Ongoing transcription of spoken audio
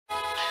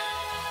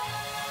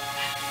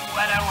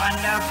What a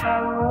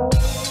wonderful.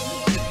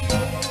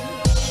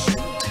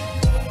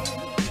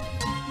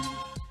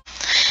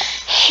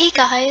 Hey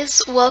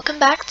guys, welcome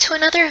back to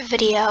another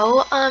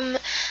video.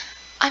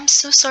 I'm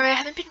so sorry I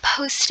haven't been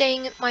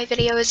posting my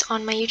videos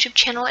on my YouTube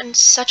channel in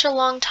such a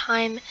long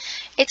time.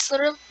 It's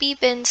literally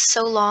been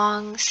so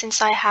long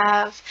since I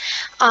have,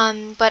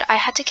 but I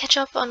had to catch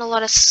up on a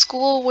lot of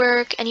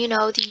schoolwork, and you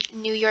know, the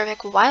new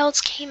𝕷𴜥 Wilds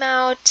came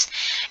out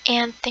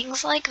and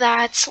things like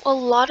that, so a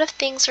lot of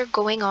things are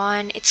going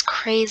on. It's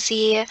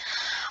crazy.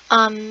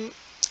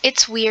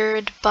 It's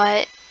weird,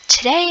 but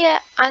today,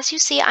 as you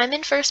see, I'm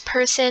in first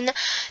person,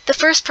 the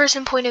first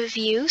person point of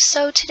view.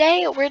 So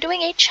today we're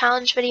doing a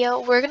challenge video.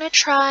 We're gonna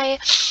try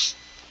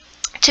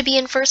to be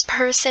in first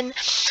person,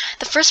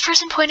 the first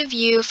person point of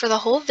view for the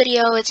whole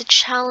video. It's a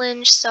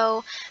challenge,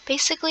 so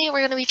basically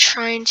we're gonna be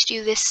trying to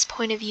do this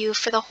point of view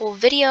for the whole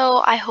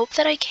video. I hope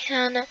that I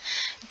can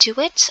do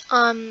it.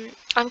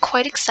 I'm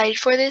quite excited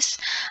for this,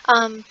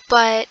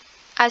 but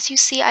as you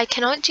see, I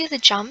cannot do the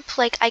jump.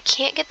 Like, I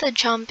can't get the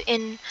jump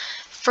in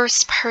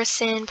first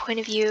person point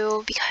of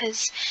view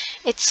because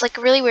it's like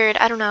really weird.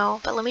 I don't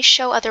know, but let me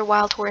show other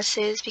wild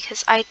horses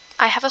because I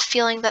have a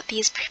feeling that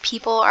these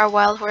people are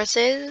wild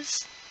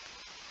horses.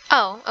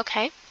 Oh,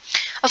 okay.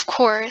 Of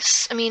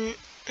course. I mean,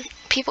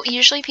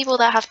 usually people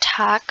that have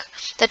tack,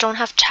 that don't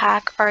have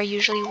tack, are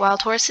usually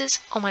wild horses.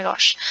 Oh my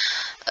gosh.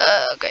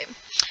 Okay.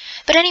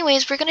 But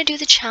anyways, we're gonna do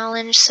the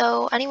challenge.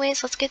 So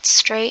anyways, let's get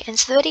straight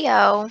into the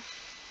video.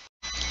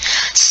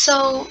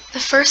 So the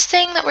first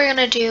thing that we're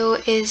gonna do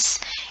is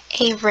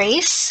a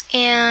race,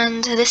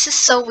 and this is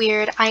so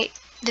weird.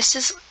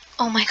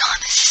 Oh my god,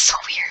 this is so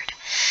weird.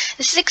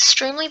 This is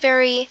extremely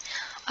very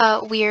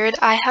weird.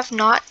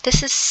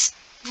 This is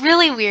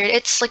really weird.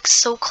 It's like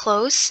so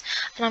close,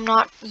 and I'm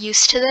not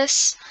used to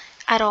this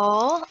at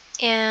all.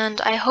 And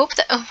I hope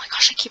that, oh my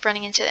gosh, I keep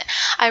running into it.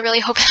 I really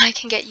hope that I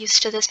can get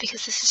used to this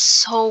because this is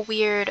so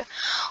weird.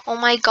 Oh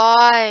my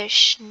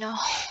gosh, no.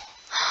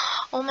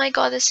 Oh my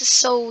god, this is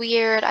so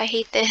weird. I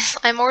hate this.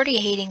 I'm already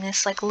hating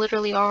this, like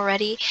literally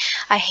already.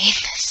 I hate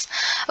this.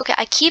 Okay,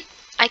 I keep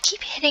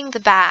hitting the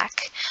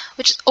back,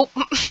 which is, oh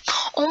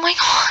my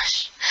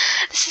gosh.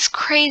 This is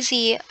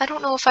crazy. I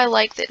don't know if I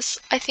like this.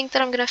 I think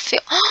that I'm gonna fail.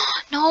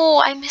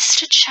 No, I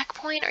missed a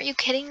checkpoint. Are you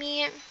kidding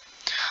me?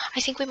 I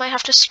think we might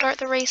have to start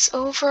the race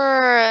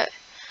over.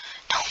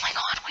 Oh my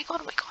god, oh my god,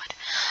 oh my god.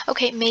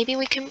 Okay, maybe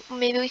we can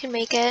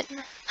make it.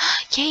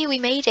 Yay, we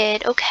made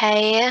it.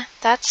 Okay.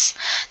 That's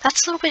a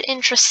little bit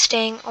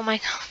interesting. Oh my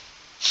god.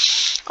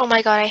 Oh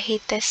my god, I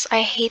hate this.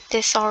 I hate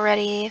this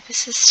already.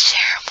 This is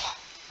terrible.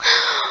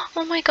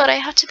 Oh my god, I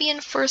have to be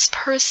in first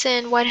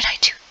person. Why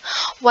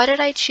did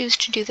I choose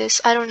to do this?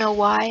 I don't know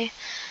why.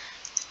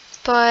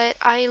 But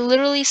I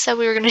literally said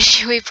we were going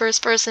to do a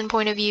first person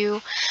point of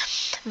view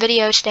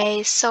video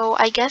today, so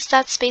I guess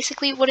that's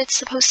basically what it's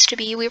supposed to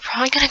be. We're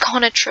probably going to go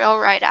on a trail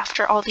ride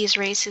after all these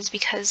races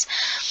because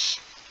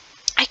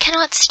I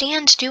cannot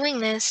stand doing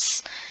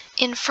this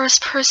in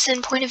first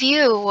person point of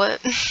view.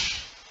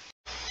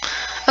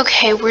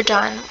 Okay, we're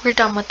done. We're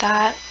done with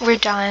that. We're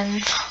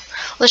done.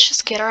 Let's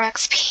just get our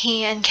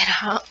XP and get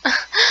out.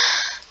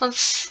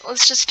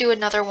 Let's just do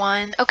another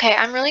one. Okay,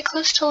 I'm really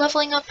close to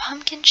leveling up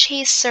Pumpkin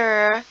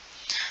Chaser,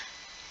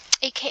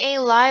 aka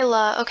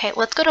ḽɪ̈ɪ. Okay,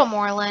 let's go to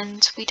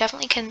Moorland. We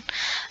definitely can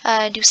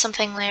do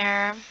something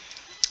there.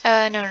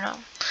 No.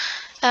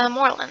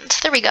 Moorland.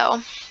 There we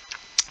go.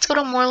 Let's go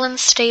to Moorland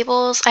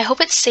Stables. I hope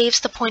it saves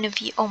the point of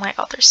view. Oh my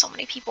god, there's so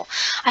many people.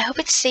 I hope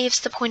it saves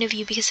the point of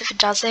view because if it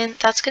doesn't,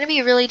 that's gonna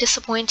be really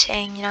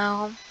disappointing, you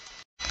know?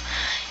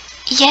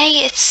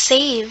 Yay, it's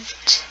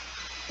saved.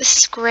 This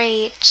is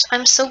great.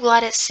 I'm so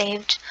glad it's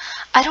saved.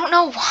 I don't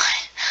know why.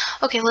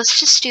 Okay, let's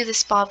just do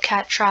this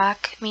Bobcat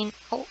track. I mean,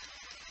 oh,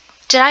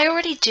 did I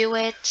already do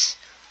it?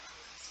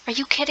 Are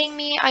you kidding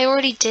me? I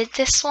already did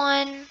this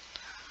one.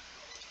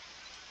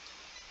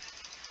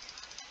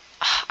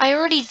 I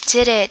already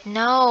did it.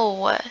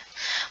 No.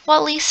 Well,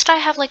 at least I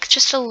have like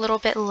just a little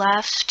bit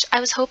left. I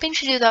was hoping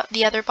to do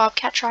the other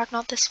Bobcat track,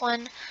 not this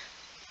one.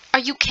 Are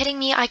you kidding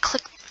me? I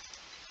clicked.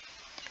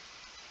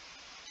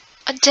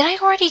 Did I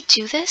already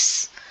do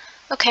this?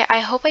 Okay, I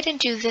hope I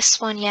didn't do this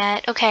one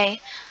yet.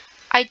 Okay,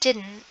 I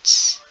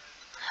didn't.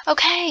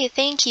 Okay,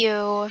 thank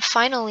you.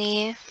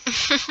 Finally.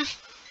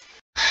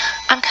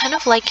 I'm kind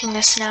of liking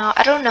this now.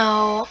 I don't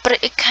know,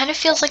 but it kind of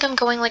feels like I'm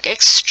going like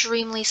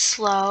extremely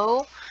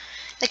slow.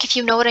 Like, if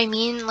you know what I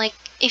mean, like,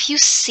 if you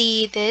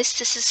see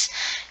this is,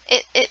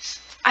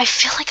 I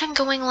feel like I'm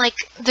going like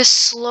the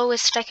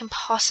slowest I can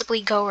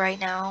possibly go right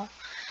now.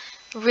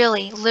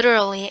 Really,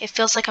 literally, it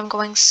feels like I'm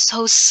going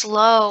so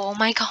slow. Oh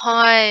my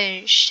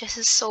gosh, this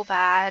is so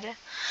bad.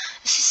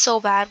 This is so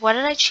bad. Why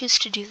did I choose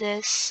to do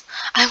this?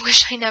 I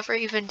wish I never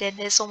even did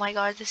this. Oh my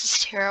god, this is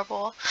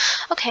terrible.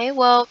 Okay,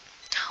 well,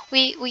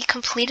 we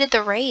completed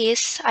the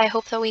race. I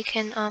hope that we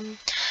can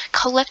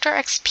collect our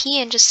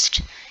XP and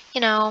just,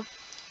 you know,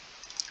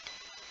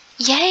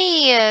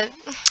 yay!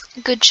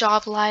 Good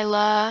job,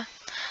 ḽɪ̈ɪ.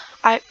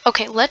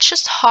 Okay, let's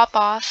just hop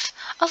off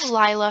of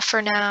ḽɪ̈ɪ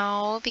for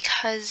now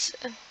because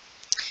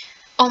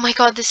Oh my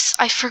god, this,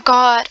 I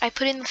forgot. I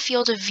put in the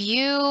field of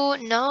view.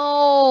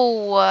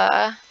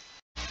 No.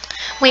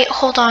 Wait,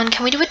 hold on.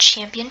 Can we do a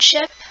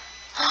championship?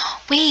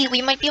 Wait,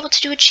 we might be able to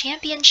do a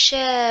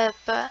championship.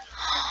 A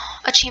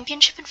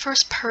championship in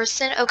first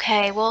person?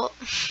 Okay, well,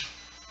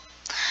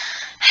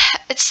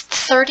 it's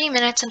 30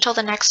 minutes until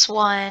the next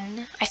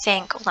one, I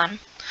think. Hold on.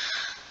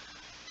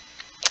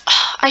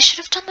 I should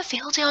have done the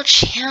𝕚𝕚𝕚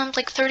champ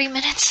like 30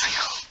 minutes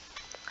ago.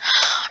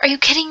 Are you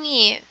kidding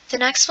me? The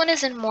next one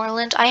is in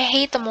Moorland. I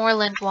hate the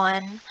Moorland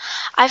one.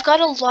 I've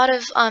got a lot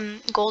of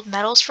gold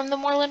medals from the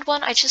Moorland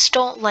one. I just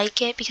don't like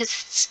it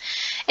because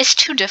it's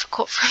too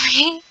difficult for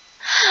me.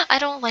 I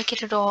don't like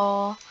it at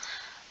all.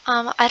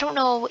 I don't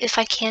know if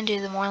I can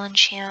do the Moorland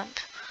champ.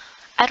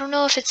 I don't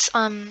know if it's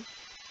oh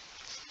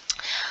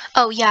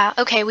yeah,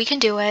 okay, we can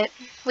do it.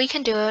 We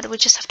can do it. We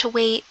just have to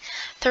wait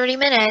 30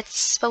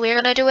 minutes, but we're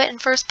gonna do it in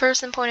first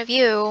person point of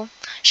view.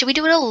 Should we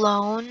do it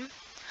alone?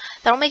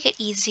 That'll make it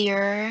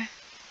easier.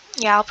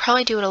 Yeah, I'll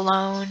probably do it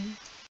alone.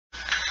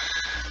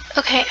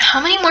 Okay,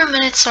 how many more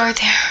minutes are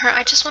there?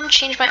 I just want to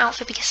change my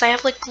outfit because I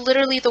have like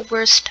literally the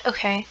worst.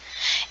 Okay,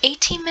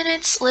 18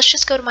 minutes. Let's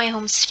just go to my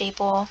home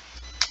staple.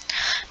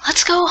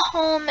 Let's go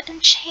home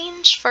and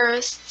change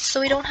first so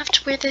we don't have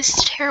to wear this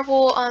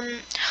terrible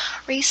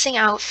racing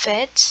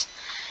outfit.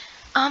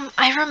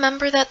 I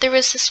remember that there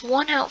was this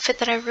one outfit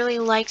that I really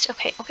liked.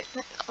 Okay, oh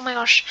my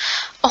gosh.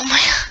 Oh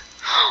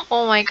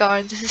my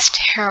god, this is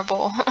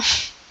terrible.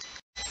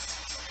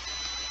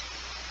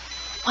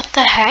 What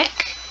the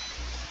heck?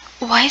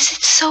 Why is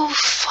it so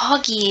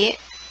foggy?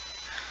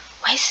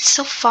 Why is it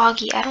so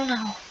foggy? I don't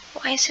know.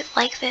 Why is it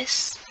like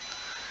this?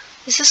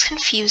 This is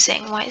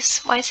confusing. Why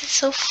is it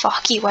so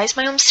foggy? Why is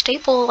my home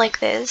staple like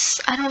this?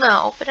 I don't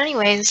know. But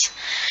anyways,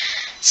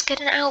 let's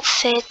get an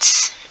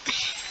outfit.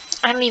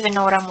 I don't even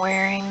know what I'm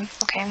wearing.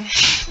 Okay.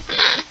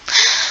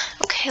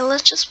 Okay,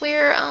 let's just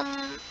wear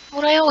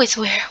what I always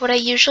wear. What I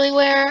usually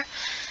wear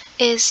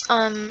is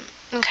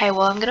okay,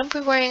 well, I'm gonna be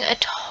wearing a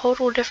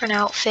total different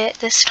outfit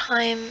this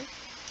time.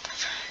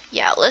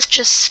 Yeah, let's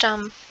just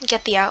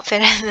get the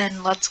outfit and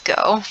then let's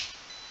go.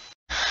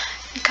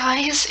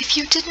 Guys, if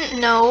you didn't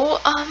know,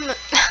 oh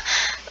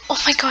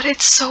my god,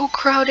 it's so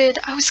crowded.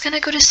 I was gonna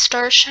go to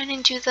Starshine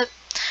and do the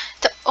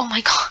oh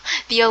my god,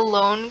 the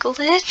alone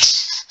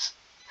glitch.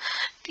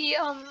 The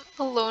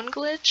alone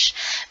glitch,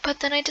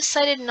 but then I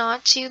decided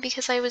not to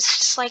because I was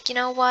just like, you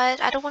know what,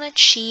 I don't want to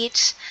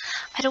cheat,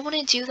 I don't want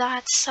to do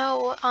that.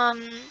 So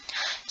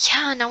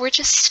yeah, now we're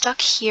just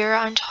stuck here.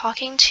 I'm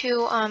talking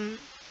to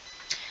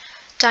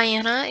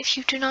Diana. If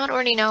you do not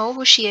already know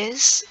who she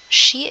is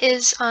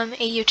a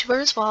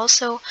YouTuber as well,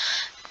 so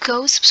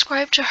go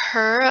subscribe to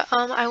her.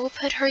 I will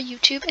put her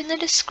YouTube in the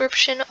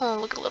description. Oh,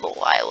 look at little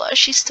Lila,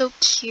 she's so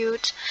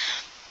cute.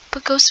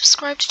 But go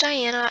subscribe to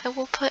Diana. I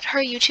will put her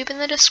YouTube in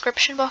the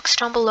description box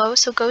down below,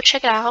 so go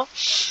check it out.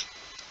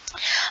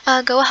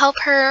 Go help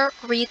her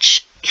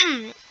reach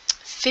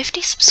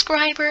 50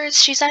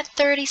 subscribers. She's at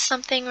 30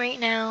 something right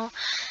now,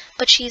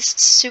 but she's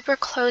super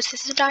close.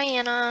 This is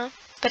Diana.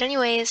 But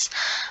anyways,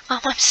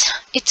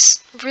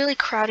 it's really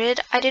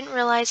crowded. I didn't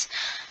realize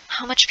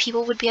how much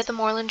people would be at the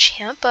Moorland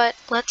champ, but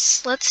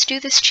let's do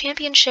this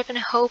championship and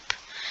hope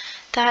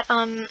that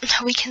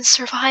we can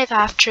survive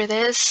after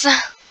this.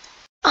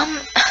 At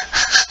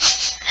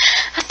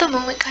the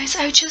moment, guys,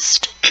 I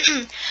just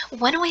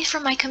went away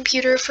from my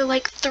computer for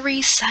like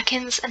 3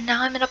 seconds and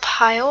now I'm in a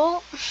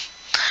pile.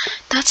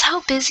 That's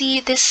how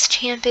busy this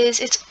champ is.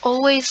 It's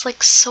always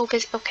like so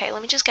busy. Okay,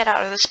 let me just get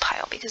out of this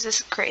pile because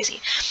this is crazy.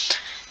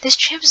 This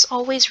champ is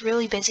always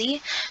really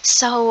busy,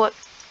 so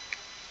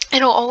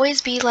it'll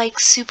always be like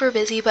super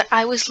busy, but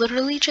I was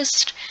literally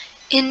just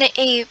in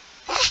a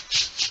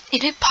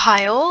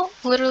pile.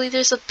 Literally,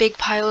 there's a big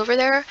pile over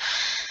there.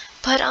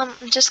 But I'm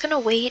just gonna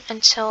wait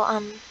until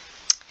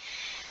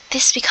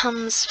this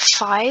becomes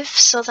 5,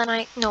 so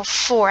then no,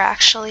 4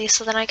 actually,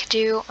 so then I could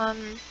do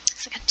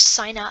so I could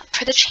sign up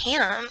for the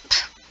champ.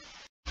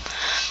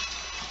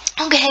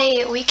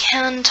 Okay, we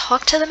can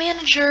talk to the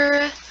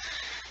manager.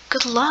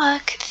 Good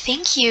luck.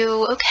 Thank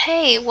you.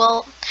 Okay,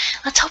 well,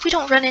 let's hope we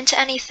don't run into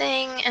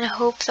anything and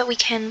hope that we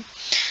can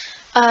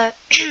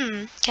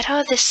get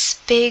out of this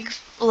big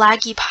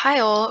laggy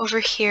pile over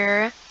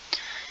here.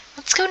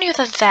 Let's go near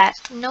the vet.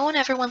 No one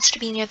ever wants to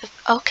be near the...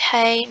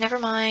 Okay, never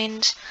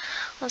mind.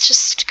 Let's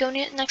just go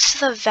next to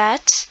the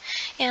vet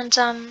and,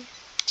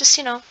 just,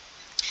 you know,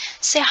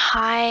 say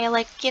hi,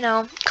 like, you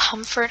know,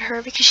 comfort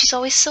her because she's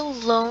always so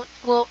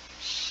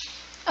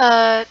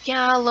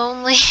yeah,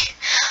 lonely.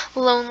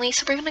 Lonely.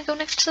 So we're gonna go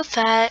next to the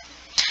vet,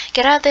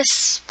 get out of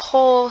this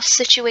whole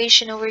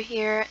situation over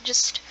here, and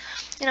just,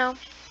 you know,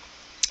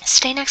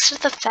 stay next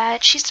to the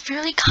vet. She's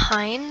really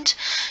kind.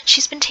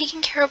 She's been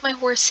taking care of my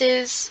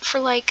horses for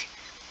like...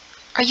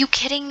 Are you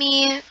kidding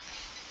me?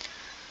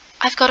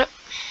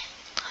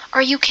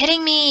 Are you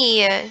kidding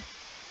me?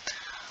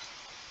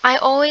 I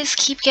always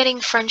keep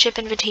getting friendship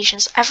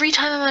invitations. Every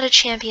time I'm at a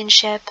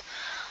championship,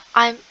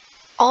 I'm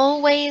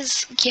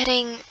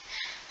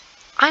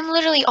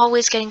literally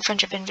always getting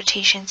friendship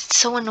invitations. It's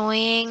so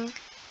annoying.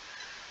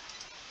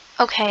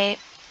 Okay,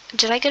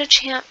 Did I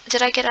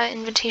get an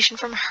invitation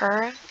from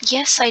her?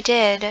 Yes, I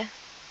did.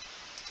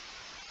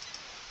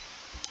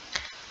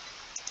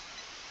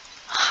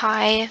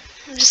 Hi.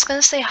 I'm just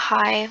gonna say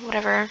hi,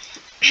 whatever.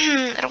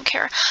 I don't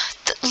care.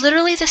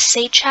 Literally, the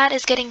Say chat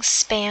is getting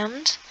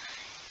spammed,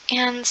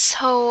 and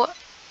so,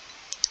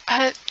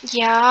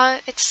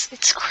 yeah,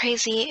 it's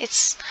crazy.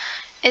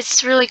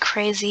 It's really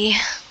crazy.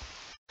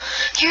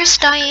 Here's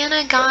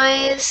Diana,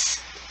 guys.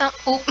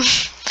 Oh,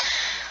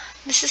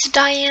 this is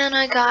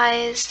Diana,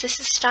 guys. This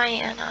is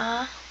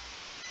Diana.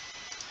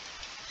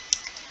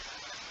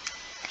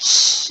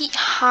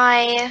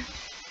 Hi.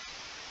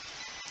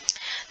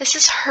 This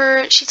is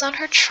her. She's on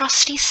her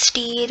trusty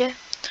steed.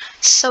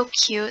 So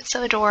cute,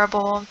 so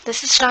adorable.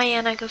 This is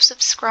Diana. Go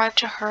subscribe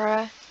to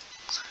her.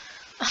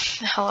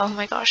 Hello, oh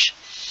my gosh.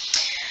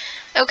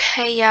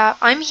 Okay, yeah,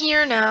 I'm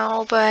here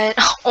now, but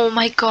oh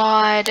my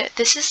god,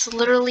 this is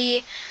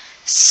literally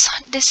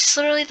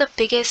the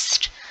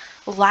biggest,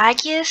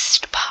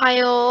 laggiest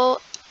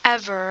pile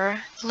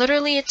ever.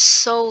 Literally, it's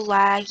so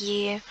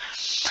laggy.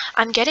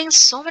 I'm getting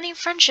so many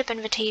friendship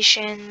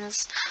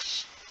invitations.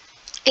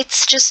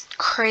 It's just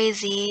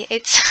crazy.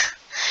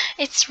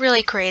 It's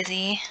really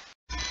crazy.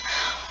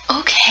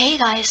 Okay,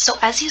 guys, so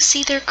as you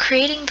see, they're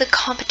creating the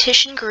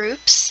competition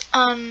groups.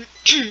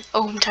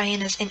 Oh,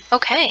 Diana's in.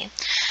 Okay.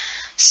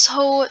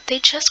 So they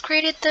just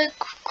created the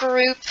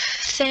group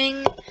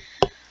thing.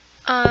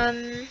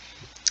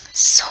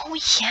 So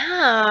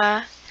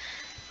yeah.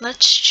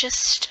 Let's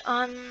just,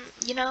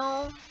 you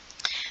know,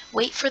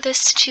 wait for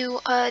this to,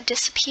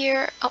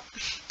 disappear. Oh,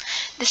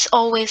 this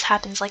always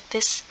happens like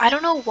this. I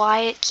don't know why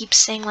it keeps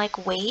saying,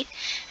 like, wait,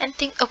 and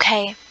think,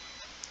 okay,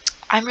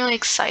 I'm really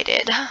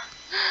excited.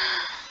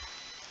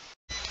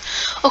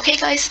 Okay,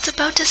 guys, it's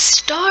about to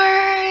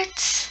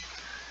start!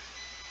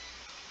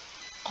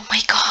 Oh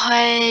my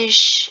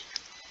gosh.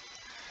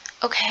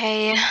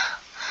 Okay.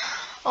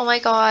 Oh my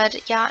god,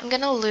 yeah, I'm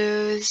gonna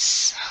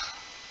lose.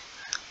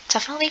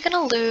 Definitely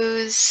gonna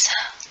lose.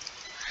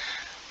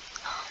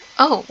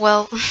 Oh,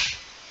 well,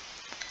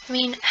 I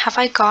mean, have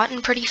I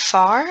gotten pretty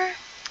far?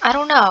 I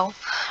don't know.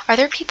 Are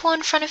there people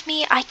in front of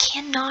me? I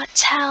cannot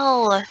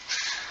tell.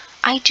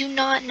 I do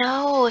not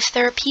know if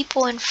there are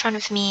people in front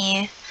of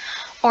me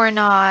or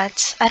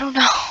not. I don't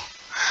know.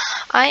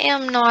 I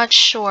am not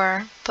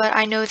sure, but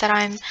I know that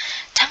I'm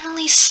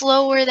definitely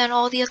slower than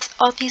all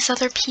these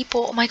other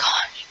people. Oh my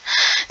gosh,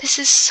 this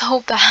is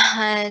so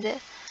bad.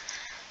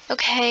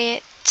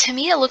 Okay, to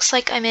me it looks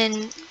like I'm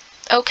in.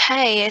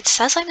 Okay, it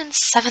says I'm in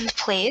 7th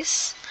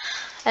place.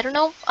 I don't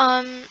know.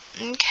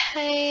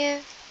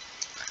 Okay.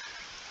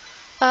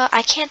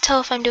 I can't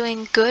tell if I'm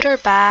doing good or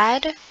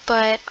bad,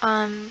 but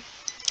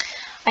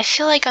I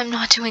feel like I'm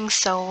not doing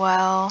so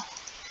well.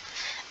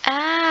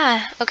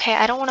 Ah, okay,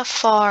 I don't want to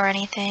fall or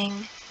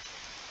anything.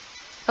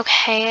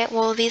 Okay,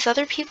 well, these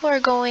other people are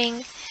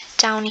going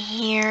down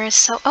here,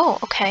 so, oh,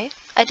 okay.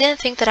 I didn't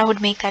think that I would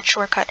make that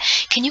shortcut.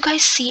 Can you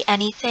guys see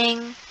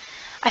anything?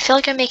 I feel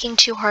like I'm making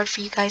too hard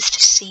for you guys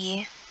to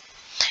see.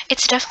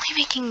 It's definitely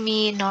making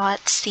me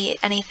not see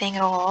anything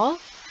at all.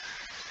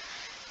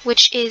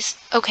 Which is,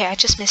 okay, I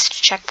just missed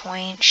a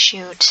checkpoint,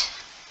 shoot.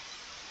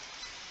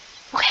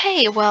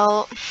 Okay,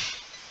 well,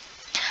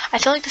 I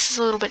feel like this is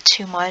a little bit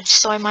too much,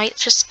 so I might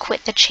just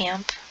quit the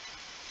champ.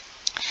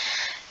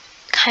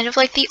 Kind of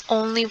like the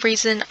only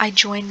reason I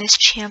joined this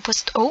champ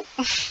was,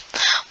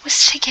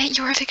 was to get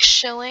ⴑⴑⴑ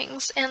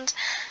shillings, and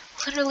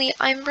literally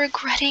I'm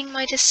regretting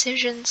my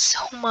decision so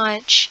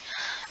much.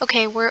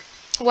 Okay,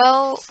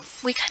 well,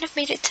 we kind of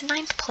made it to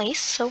 9th place,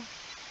 so.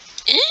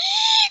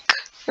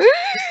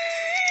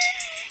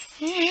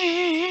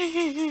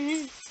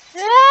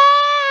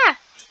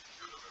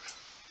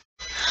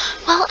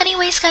 Well,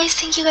 anyways, guys,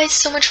 thank you guys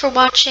so much for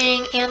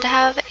watching, and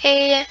have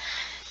a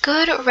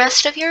good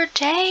rest of your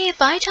day.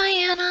 Bye,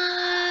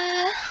 Diana!